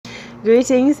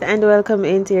Greetings and welcome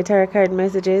into your tarot card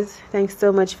messages. Thanks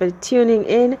so much for tuning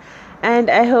in, and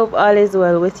I hope all is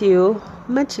well with you.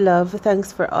 Much love.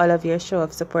 Thanks for all of your show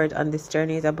of support on this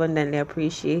journey. Is abundantly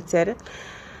appreciated.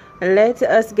 Let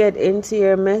us get into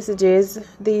your messages.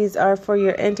 These are for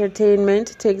your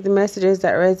entertainment. Take the messages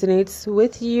that resonates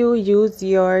with you. Use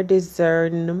your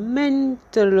discernment.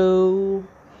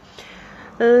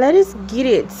 Let us get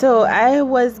it. So I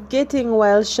was getting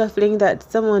while shuffling that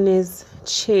someone is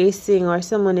chasing or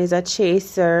someone is a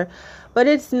chaser, but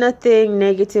it's nothing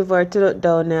negative or to look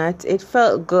down at. It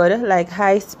felt good, like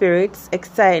high spirits,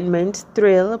 excitement,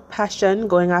 thrill, passion,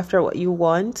 going after what you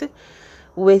want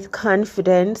with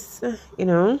confidence,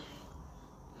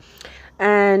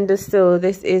 And so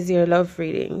this is your love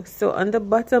reading. So on the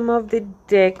bottom of the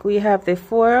deck, we have the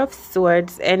Four of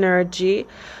Swords energy,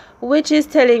 which is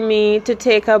telling me to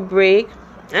take a break.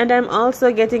 And I'm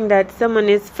also getting that someone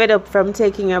is fed up from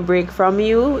taking a break from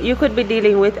you. You could be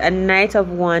dealing with a Knight of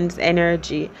Wands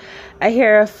energy. I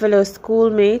hear a fellow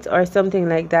schoolmate or something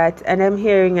like that. And I'm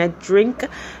hearing a drink.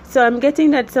 So I'm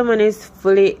getting that someone is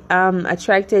fully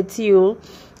attracted to you.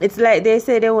 It's like they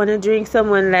say they want to drink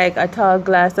someone like a tall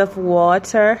glass of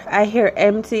water. I hear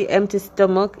empty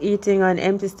stomach, eating on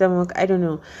empty stomach. I don't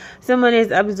know. Someone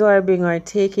is absorbing or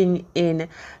taking in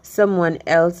someone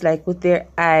else, like with their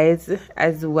eyes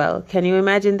as well. Can you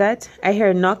imagine that? I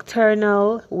hear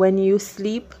nocturnal, when you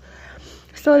sleep.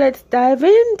 So let's dive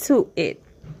into it.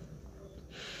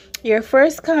 Your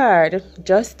first card,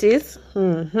 Justice.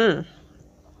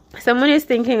 Someone is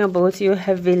thinking about you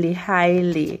heavily,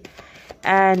 highly.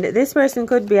 And this person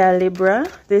could be a Libra.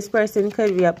 This person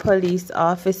could be a police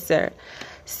officer.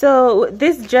 So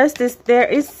this Justice, there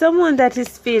is someone that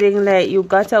is feeling like you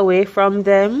got away from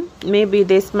them. Maybe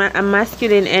this a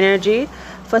masculine energy.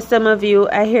 For some of you,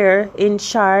 I hear in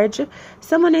charge.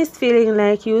 Someone is feeling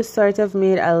like you sort of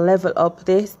made a level up.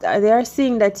 They are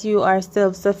seeing that you are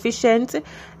self-sufficient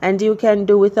and you can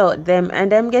do without them.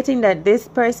 And I'm getting that this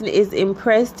person is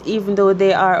impressed even though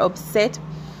they are upset.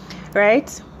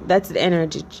 Right? That's the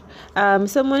energy.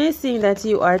 Someone is saying that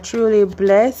you are truly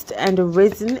blessed and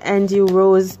risen, and you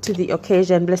rose to the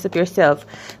occasion. Bless up yourself,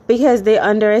 because they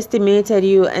underestimated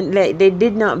you and like they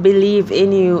did not believe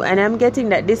in you. And I'm getting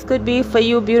that this could be for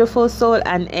you, beautiful soul,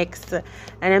 an ex.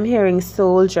 And I'm hearing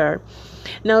soldier.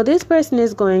 Now this person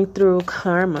is going through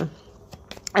karma,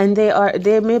 and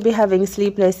they may be having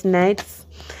sleepless nights.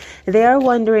 They are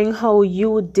wondering how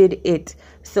you did it.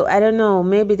 So I don't know,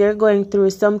 maybe they're going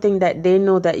through something that they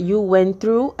know that you went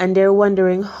through, and they're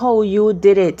wondering how you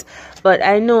did it. But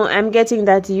I know I'm getting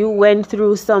that you went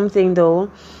through something though,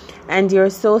 and you're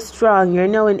so strong. You're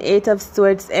now in Eight of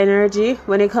Swords energy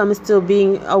when it comes to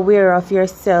being aware of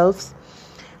yourself,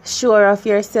 sure of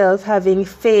yourself, having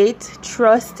faith,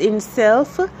 trust in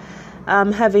self,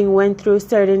 having went through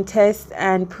certain tests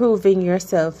and proving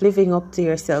yourself, living up to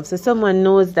yourself. So someone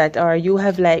knows that, or you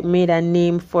have like made a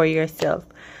name for yourself.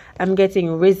 I'm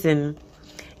getting risen.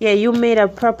 Yeah, you made a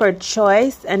proper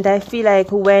choice, and I feel like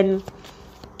when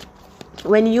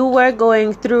you were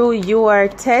going through your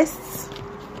tests,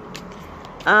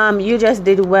 you just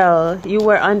did well. You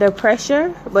were under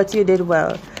pressure, but you did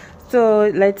well.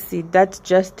 So let's see, that's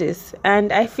Justice.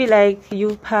 And I feel like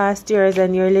you passed yours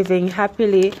and you're living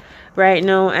happily right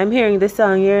now. I'm hearing the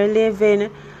song You're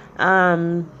Living.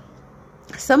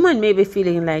 Someone may be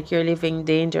feeling like you're living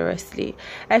dangerously.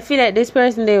 I feel like this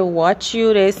person, they watch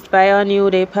you, they spy on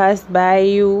you, they pass by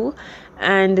you,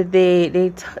 and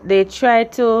they try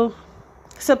to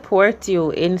support you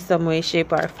in some way,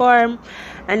 shape, or form.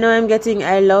 I know I'm getting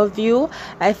I love you.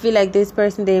 I feel like this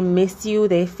person, they miss you.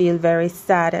 They feel very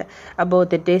sad about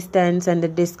the distance and the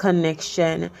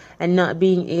disconnection and not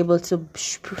being able to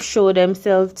show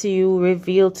themselves to you,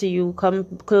 reveal to you, come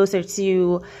closer to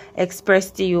you,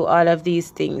 express to you all of these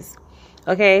things.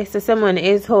 Okay, so someone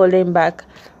is holding back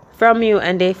from you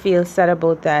and they feel sad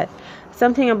about that.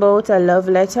 Something about a love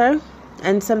letter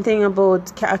and something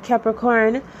about a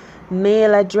Capricorn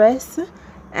mail address,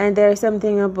 and there's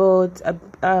something about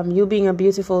you being a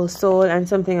beautiful soul, and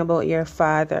something about your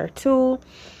father too,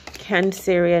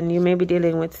 Cancerian. You may be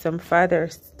dealing with some father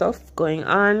stuff going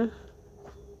on.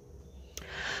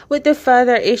 With the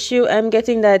father issue, I'm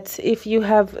getting that if you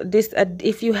have this,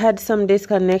 if you had some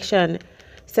disconnection,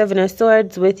 Seven of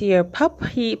Swords with your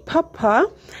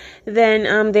papa,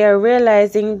 then they are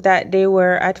realizing that they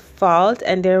were at fault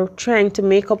and they're trying to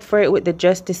make up for it with the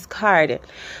Justice card.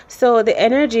 So the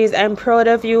energies, I'm proud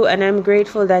of you and I'm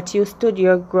grateful that you stood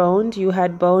your ground, you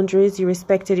had boundaries, you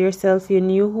respected yourself, you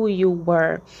knew who you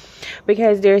were,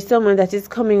 because there's someone that is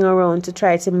coming around to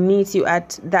try to meet you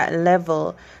at that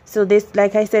level. So this,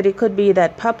 like I said, it could be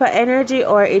that papa energy,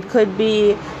 or it could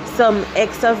be some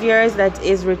ex of yours that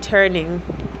is returning.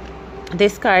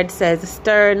 This card says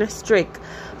stern, strict,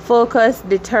 focused,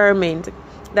 determined.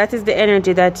 That is the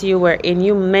energy that you were in.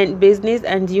 You meant business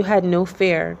and you had no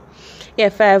fear. Yeah,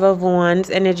 Five of Wands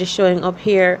energy showing up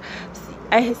here.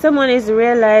 Someone is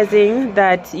realizing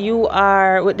that you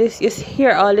are with this. You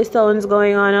hear all the sounds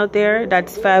going on out there.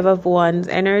 That's Five of Wands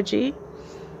energy.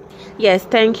 Yes,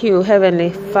 thank you,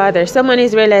 Heavenly Father. Someone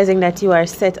is realizing that you are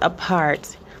set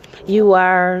apart. You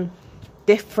are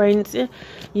different.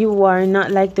 You are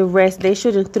not like the rest. They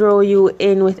shouldn't throw you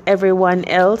in with everyone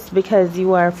else, because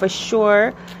you are for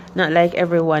sure not like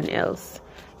everyone else.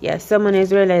 Yes, someone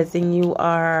is realizing you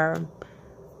are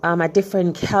a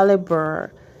different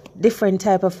caliber, different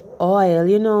type of oil.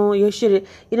 You know, you should,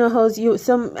 you know how you,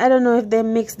 some, I don't know if they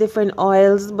mix different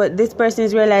oils, but this person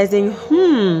is realizing,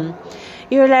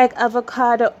 you're like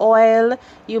avocado oil.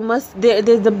 You must,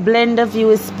 the blend of you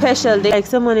is special. Like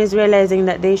someone is realizing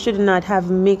that they should not have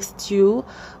mixed you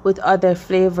with other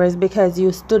flavors, because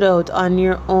you stood out on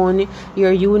your own.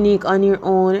 You're unique on your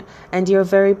own, and you're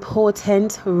very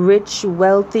potent, rich,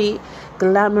 wealthy,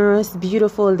 glamorous,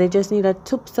 beautiful. They just need a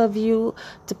tips of you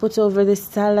to put over the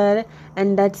salad,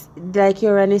 and that's like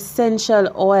you're an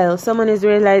essential oil. Someone is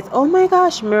realizing, oh my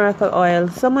gosh, miracle oil.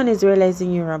 Someone is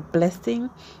realizing you're a blessing.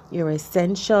 You're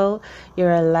essential.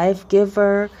 You're a life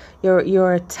giver.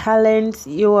 You're a talent.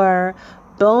 You are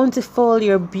bountiful.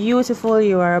 You're beautiful.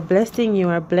 You are a blessing. You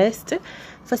are blessed.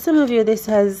 For some of you, this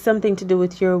has something to do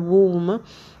with your womb,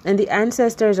 and the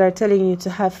ancestors are telling you to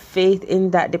have faith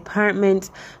in that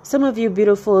department. Some of you,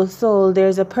 beautiful soul,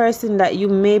 there's a person that you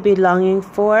may be longing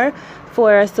for.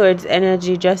 Four of Swords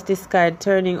energy, Justice card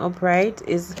turning upright,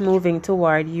 is moving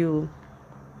toward you.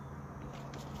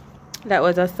 That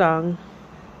was a song.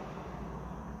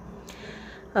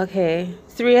 Okay,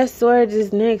 Three of Swords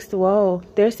is next. Wow,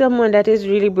 there's someone that is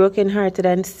really brokenhearted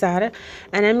and sad,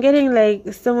 and I'm getting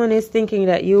like someone is thinking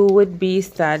that you would be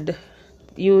sad,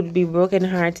 you would be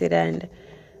brokenhearted and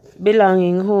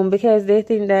belonging home, because they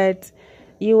think that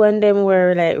you and them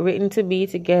were like written to be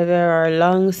together, or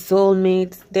long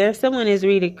soulmates. There's someone is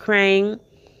really crying.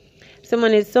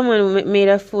 Someone made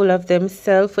a fool of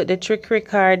themselves with the trickery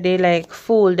card. They like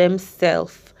fool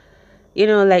themselves. You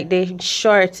know, like they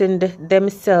shortened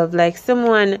themselves, like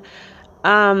someone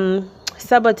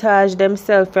sabotaged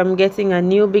themselves from getting a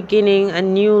new beginning, a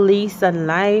new lease on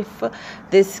life,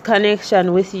 this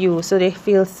connection with you. So they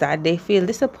feel sad, they feel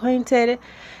disappointed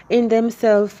in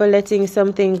themselves for letting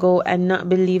something go and not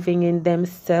believing in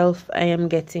themselves. I am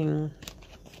getting,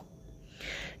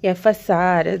 yeah,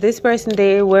 facade. This person,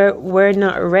 they were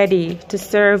not ready to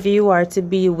serve you or to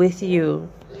be with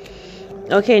you.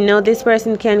 Okay, now this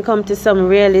person can come to some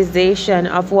realization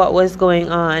of what was going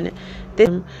on.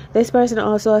 This person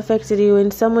also affected you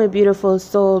in some way, beautiful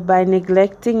soul, by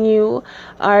neglecting you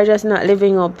or just not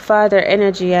living up. Father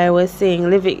energy, I was saying,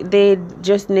 they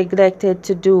just neglected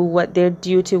to do what their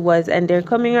duty was, and they're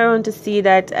coming around to see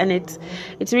that, and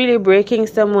it's really breaking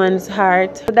someone's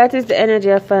heart. So that is the energy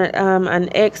of an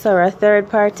ex or a third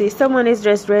party. Someone is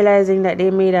just realizing that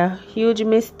they made a huge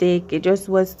mistake. It just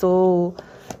was so,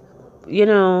 you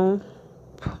know,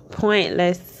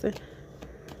 pointless.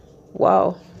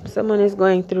 Wow, someone is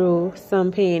going through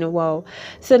some pain. Wow.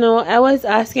 So now I was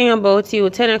asking about you,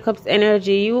 Ten of Cups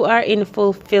energy. You are in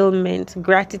fulfillment,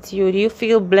 gratitude. You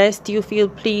feel blessed, you feel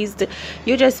pleased,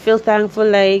 you just feel thankful,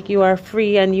 like you are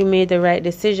free and you made the right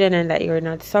decision, and that you're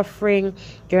not suffering,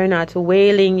 you're not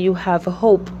wailing, you have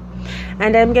hope.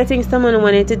 And I'm getting someone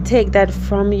wanted to take that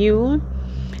from you,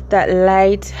 that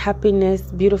light, happiness,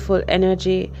 beautiful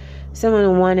energy.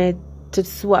 Someone wanted to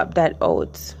swap that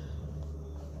out,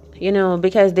 you know,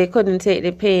 because they couldn't take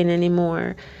the pain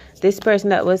anymore. This person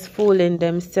that was fooling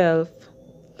themselves,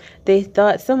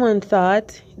 someone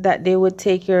thought that they would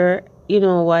take your, you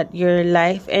know what, your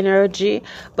life energy,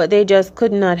 but they just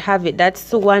could not have it.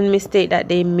 That's one mistake that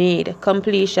they made.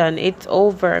 Completion, it's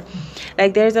over.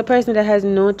 Like there's a person that has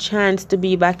no chance to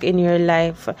be back in your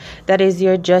life. That is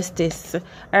your Justice.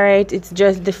 All right, it's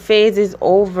just the phase is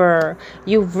over.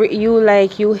 You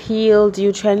healed,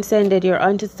 you transcended, you're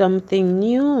onto something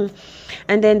new.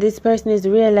 And then this person is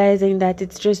realizing that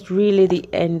it's just really the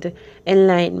end,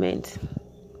 enlightenment.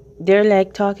 they're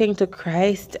like talking to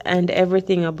Christ and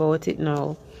everything about it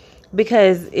now,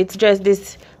 because it's just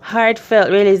this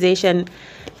heartfelt realization.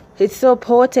 It's so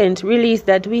potent release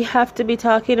that we have to be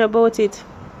talking about it.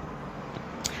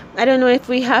 I don't know if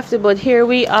we have to, but here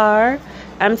we are.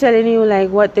 I'm telling you, like,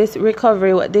 what this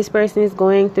recovery, what this person is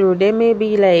going through. They may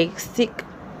be like sick,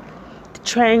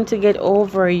 trying to get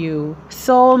over you,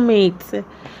 soulmates,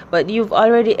 but you've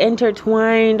already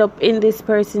intertwined up in this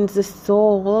person's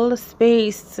soul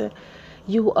space.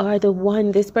 You are the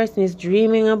one. This person is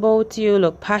dreaming about you.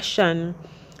 Look, passion.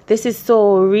 This is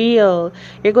so real.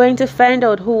 You're going to find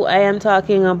out who I am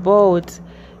talking about.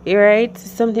 Right?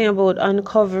 Something about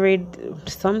uncovering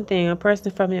something, a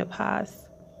person from your past.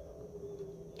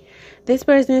 This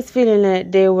person is feeling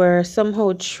like they were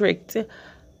somehow tricked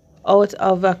out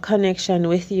of a connection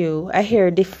with you. I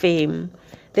hear defame.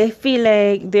 They feel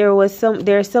like there's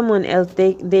someone else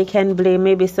they can blame.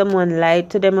 Maybe someone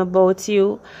lied to them about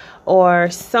you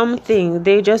or something.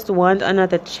 They just want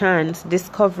another chance,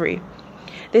 discovery.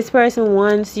 This person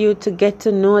wants you to get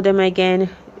to know them again,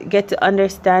 get to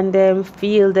understand them,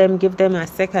 feel them, give them a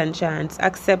second chance,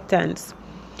 acceptance.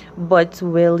 But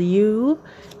will you?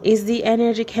 Is the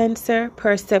energy, Cancer?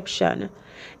 Perception.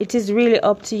 It is really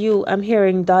up to you. I'm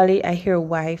hearing Dolly, I hear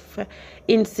wife.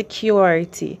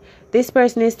 Insecurity. This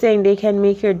person is saying they can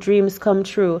make your dreams come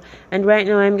true. And right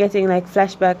now I'm getting like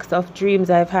flashbacks of dreams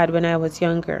I've had when I was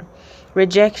younger.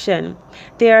 Rejection.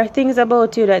 There are things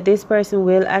about you that this person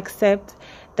will accept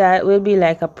that will be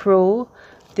like a pro.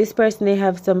 This person, they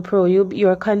have some pro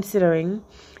you're considering.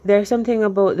 There's something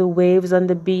about the waves on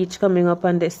the beach coming up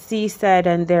on the seaside,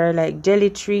 and there are like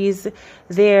jelly trees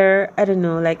there. I don't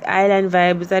know, like island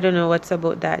vibes. I don't know what's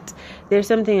about that. There's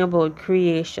something about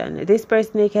creation. This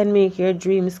person, they can make your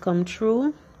dreams come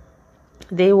true.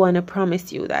 They want to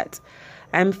promise you that.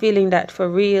 I'm feeling that for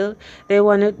real. They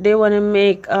want to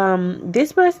make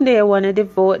this person, they want to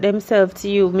devote themselves to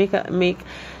you,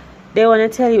 they want to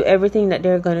tell you everything that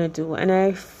they're going to do. And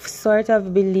I sort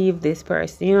of believe this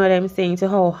person. You know what I'm saying? To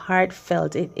how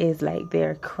heartfelt it is, like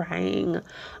they're crying.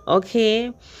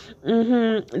 Okay?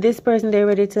 This person, they're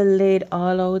ready to lay it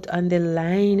all out on the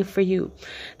line for you.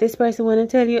 This person want to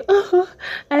tell you, oh,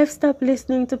 I've stopped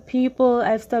listening to people.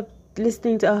 I've stopped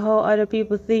listening to how other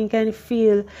people think and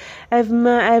feel. I've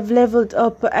leveled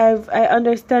up. I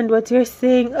understand what you're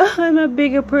saying. Oh, I'm a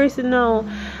bigger person now.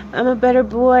 I'm a better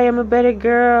boy. I'm a better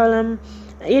girl. I'm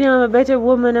a better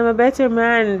woman. I'm a better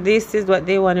man. This is what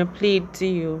they want to plead to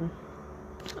you.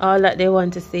 All that they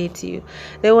want to say to you.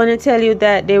 They want to tell you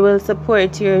that they will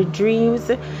support your dreams.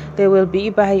 They will be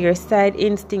by your side.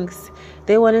 Instincts.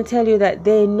 They want to tell you that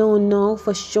they know now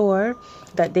for sure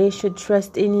that they should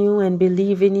trust in you and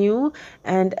believe in you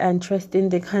and trust in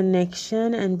the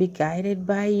connection and be guided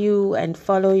by you and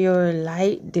follow your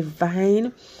light,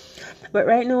 divine. But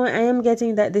right now, I am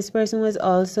getting that this person was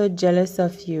also jealous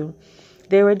of you.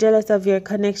 They were jealous of your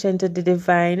connection to the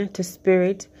divine, to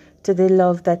spirit, to the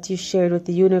love that you shared with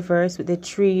the universe, with the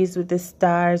trees, with the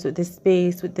stars, with the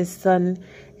space, with the sun.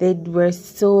 They were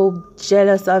so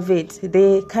jealous of it.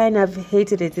 They kind of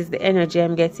hated it, is the energy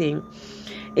I'm getting.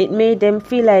 It made them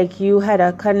feel like you had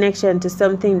a connection to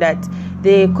something that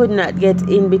they could not get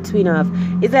in between of.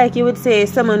 It's like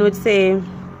someone would say,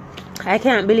 I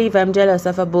can't believe I'm jealous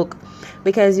of a book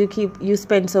because you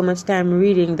spend so much time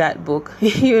reading that book,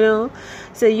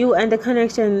 So you and the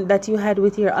connection that you had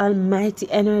with your almighty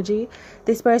energy,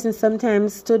 this person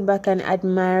sometimes stood back and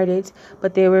admired it,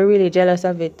 but they were really jealous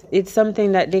of it. It's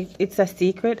something that it's a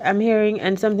secret I'm hearing,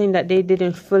 and something that they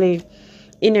didn't fully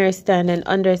understand and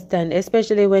understand,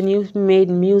 especially when you made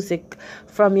music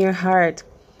from your heart.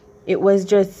 It was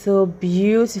just so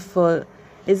beautiful.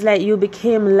 It's like you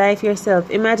became life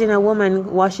yourself. Imagine a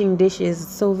woman washing dishes,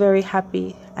 so very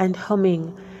happy and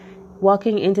humming,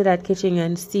 walking into that kitchen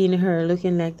and seeing her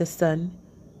looking like the sun,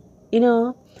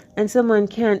 and someone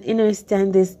can't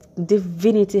understand this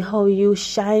divinity, how you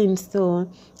shine. So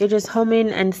you're just humming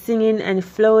and singing and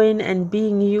flowing and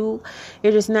being you.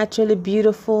 You're just naturally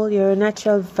beautiful. You're a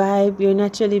natural vibe. You're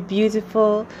naturally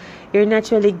beautiful. You're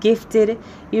naturally gifted.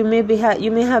 You may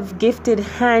have gifted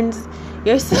hands.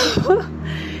 You're such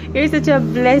a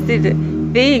blessed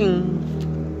thing.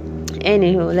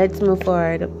 Anywho, let's move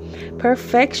forward.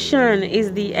 Perfection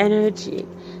is the energy.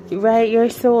 Right, you're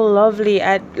so lovely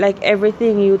at like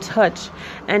everything you touch,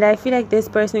 and I feel like this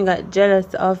person got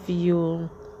jealous of you,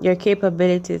 your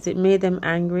capabilities. It made them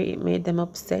angry, it made them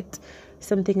upset.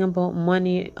 Something about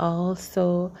money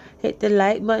also. Hit the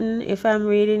like button if I'm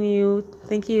reading you.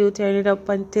 Thank you. Turn it up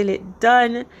until it's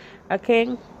done.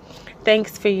 Okay,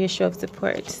 thanks for your show of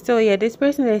support. So yeah, this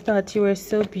person, they thought you were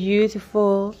so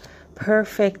beautiful,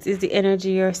 Perfect is the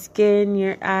energy, your skin,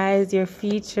 your eyes, your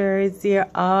features, your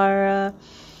aura,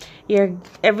 your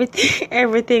everything,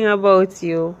 everything about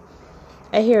you.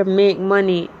 I hear make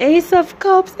money. Ace of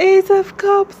Cups, Ace of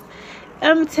Cups.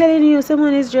 I'm telling you,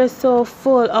 someone is just so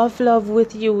full of love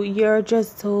with you. You're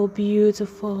just so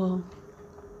beautiful.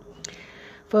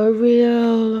 For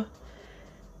real.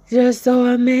 You're so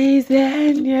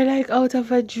amazing. You're like out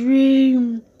of a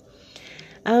dream.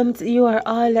 You are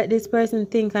all that this person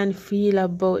think and feel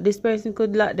about. This person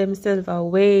could lock themselves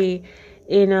away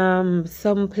in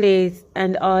some place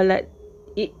and all that.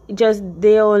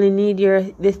 They only need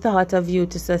the thought of you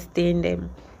to sustain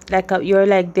them. You're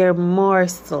like their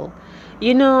morsel.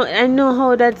 You know, I know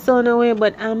how that sounds away,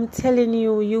 but I'm telling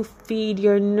you, you feed,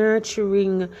 you're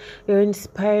nurturing, you're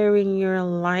inspiring, you're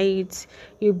light,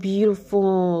 you're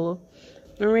beautiful.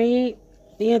 Alright?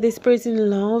 Yeah, this person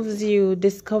loves you.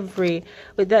 Discovery.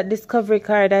 With that discovery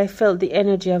card, I felt the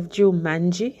energy of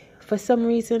Jumanji for some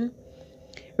reason.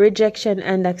 Rejection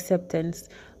and acceptance.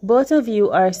 Both of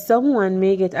you or someone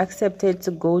may get accepted to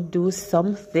go do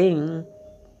something.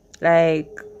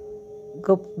 Like,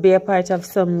 go be a part of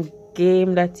some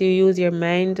game that you use your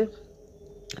mind.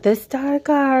 The Star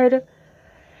card.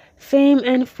 Fame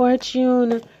and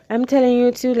fortune. I'm telling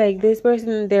you too, like this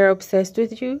person, they're obsessed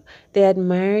with you. They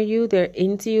admire you. They're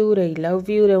into you. They love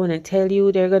you. They want to tell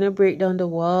you. They're going to break down the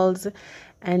walls.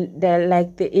 And they're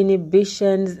like the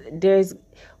inhibitions. There's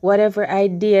whatever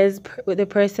ideas with the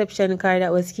perception card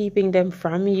that was keeping them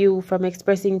from you, from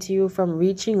expressing to you, from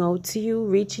reaching out to you,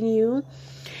 reaching you.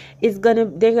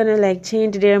 They're gonna like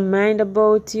change their mind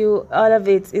about you. All of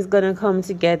it is gonna come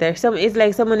together. It's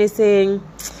like someone is saying,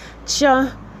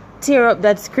 "Cha, tear up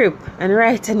that script and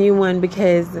write a new one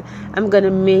because I'm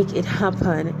gonna make it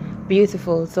happen."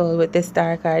 Beautiful. So with the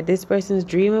Star card, this person's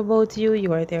dream about you,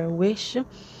 you are their wish,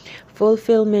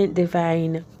 fulfillment,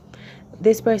 divine.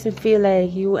 This person feel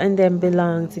like you and them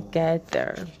belong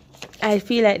together. I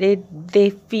feel like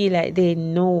they feel like they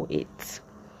know it.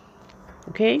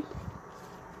 Okay.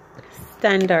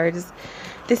 Standards.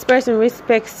 This person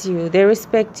respects you. They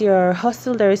respect your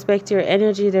hustle. They respect your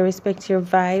energy. They respect your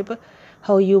vibe,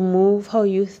 how you move, how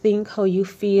you think, how you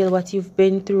feel, what you've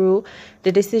been through,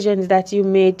 the decisions that you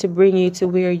made to bring you to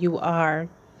where you are.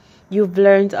 You've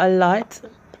learned a lot,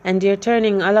 and you're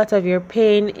turning a lot of your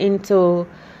pain into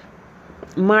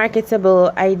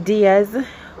marketable ideas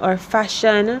or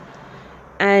fashion,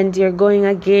 and you're going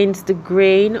against the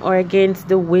grain or against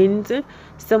the wind.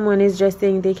 Someone is just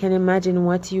saying they can imagine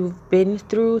what you've been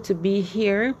through to be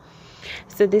here.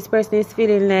 So this person is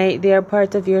feeling like they are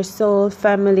part of your soul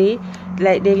family.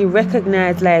 Like they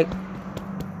recognize like,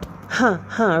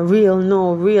 real,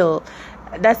 no, real.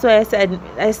 That's why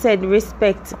I said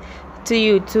respect to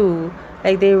you too.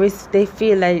 Like they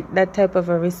feel like that type of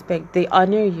a respect. They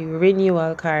honor you.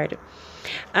 Renewal card.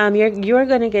 You're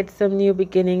gonna get some new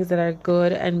beginnings that are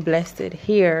good and blessed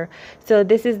here. So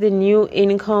this is the new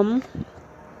income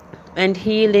and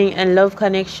healing and love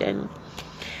connection.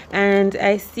 And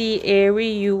I see a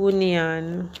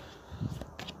reunion.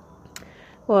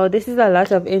 Well, this is a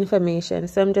lot of information,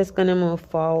 so I'm just gonna move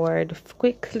forward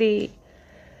quickly.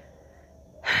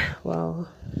 Well,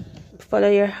 follow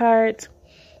your heart.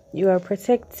 You are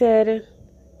protected.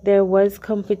 There was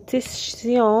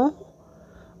competition.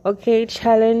 Okay,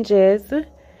 challenges.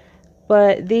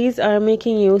 But these are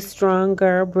making you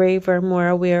stronger, braver, more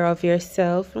aware of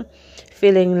yourself.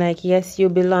 Feeling like, yes, you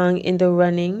belong in the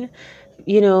running.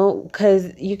 You know,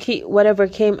 because you keep whatever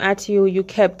came at you, you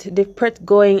kept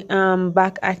going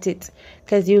back at it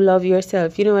because you love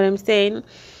yourself. You know what I'm saying?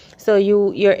 So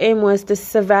your aim was to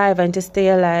survive and to stay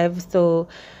alive. So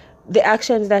the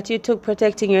actions that you took,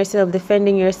 protecting yourself,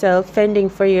 defending yourself, fending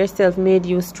for yourself, made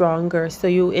you stronger. So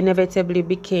you inevitably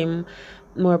became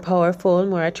more powerful,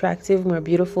 more attractive, more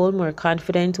beautiful, more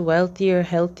confident, wealthier,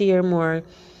 healthier, more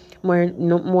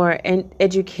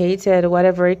educated,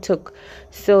 whatever it took.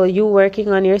 So you working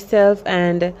on yourself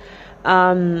and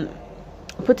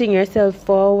putting yourself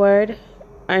forward,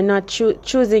 or not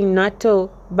choosing not to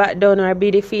back down or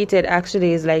be defeated,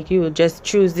 actually is like you just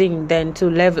choosing then to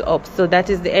level up. So that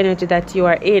is the energy that you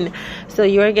are in. So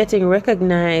you are getting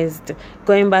recognized,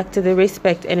 going back to the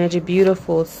respect energy,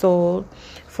 beautiful soul,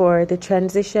 for the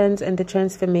transitions and the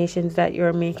transformations that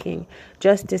you're making.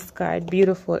 Justice card,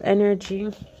 beautiful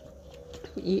energy.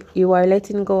 You are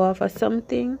letting go of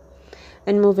something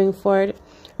and moving forward.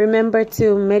 Remember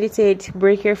to meditate,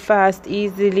 break your fast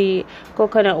easily.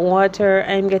 Coconut water,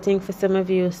 I'm getting for some of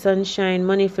you. Sunshine,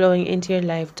 money flowing into your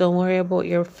life. Don't worry about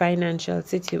your financial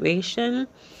situation.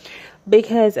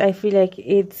 because I feel like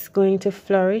it's going to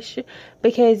flourish,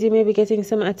 because you may be getting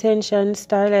some attention,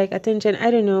 star-like attention,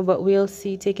 I don't know, but we'll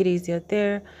see. Take it easy out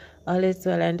there. All is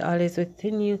well and all is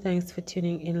within you. Thanks for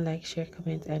tuning in. Like, share,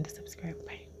 comment, and subscribe.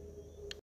 Bye.